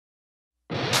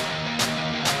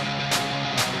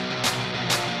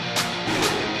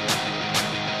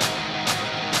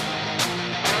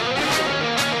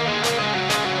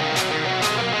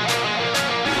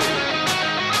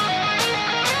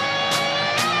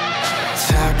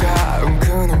차가운 그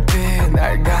눈빛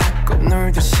날 갖고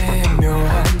놀듯이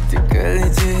묘한 듯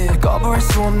끌리지 거부할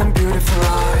수 없는 beautiful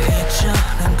eye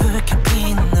빛처럼 붉게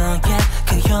핀 너의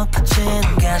그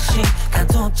혀끝은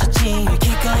가시가도 젖지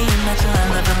기꺼이 맞아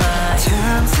another lie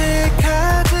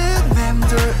탐색하듯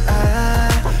맴돌아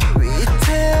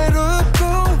위태롭고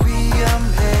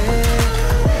위험해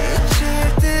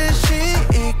미칠 듯이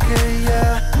이끌려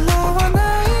너와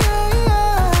나의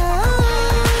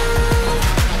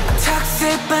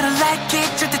Toxic but I like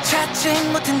it 절대 찾지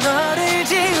못해 너를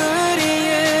지우리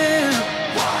you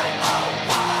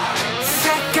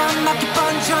새까맣게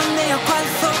번져 내 혈관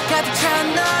속 가득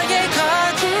찬 너의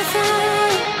거짓은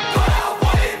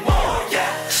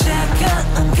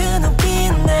차가운 그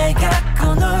눈빛 날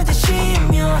갖고 놀듯이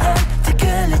묘한 듯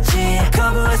끌리지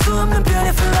거부할 수 없는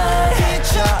beautiful lie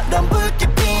빛처럼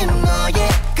붉게 핀 너의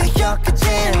그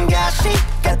혀끝은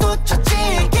가시가도 젖지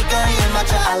기꺼이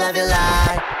맞춰 I love you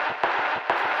like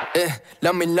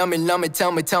Love me,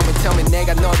 tell me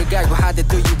내가 너를 갈고 하대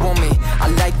do you want me I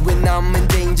like when I'm in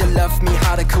danger love me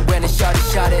harder 그 when I shot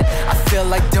it I feel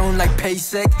like don't like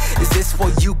basic Is this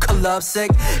what you call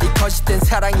lovesick 이 거짓된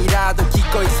사랑이라도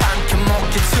기꺼이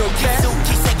삼켜먹게 줄게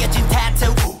깊숙이 새겨진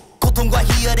타투 고통과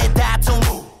희열의 다툼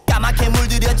까맣게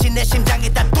물들여진 내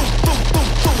심장에다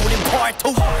뚱뚱뚱뚱 우린 part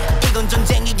 2 이건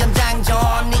전쟁이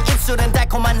연장전 네 입술은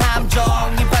달콤한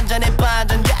함정 이 반전에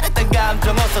반전 야릇한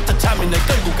감정 어서 더 참이 날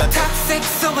끌고 가 Toxic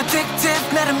so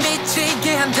addictive 나를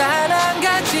미치게 한 단 한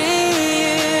가지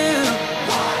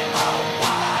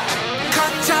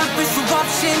걷잡을 수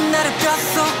없이 나를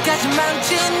뼛속까지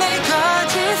망친 내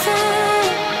거짓은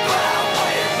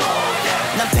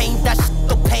난 pain 다시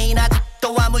또 pain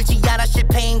아직도 아물지 않아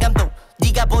실패인 감동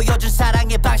네가 보여준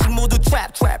사랑의 방식 모두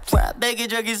trap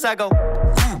매기적인 사고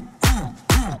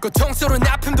고통스러운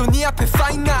아픔도 네 앞에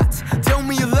fine not Tell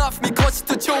me you love me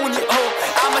거짓도 좋으니 oh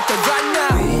I'm at the right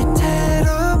now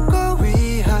위태롭고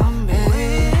위험해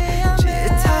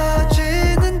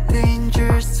짙어지는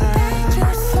danger zone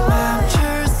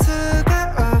멈출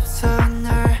수가 없어 널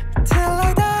till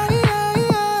I die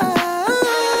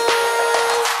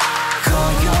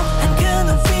고요한 그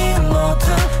눈빛 모두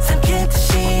삼킬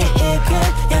듯이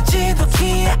이끌려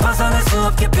지독히에 벗어날 수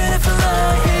없게 beautiful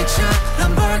lie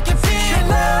빛처럼 붉게 핀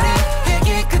너의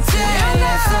얘기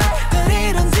끝에서 늘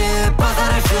이런 듯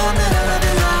벗어날 수 없는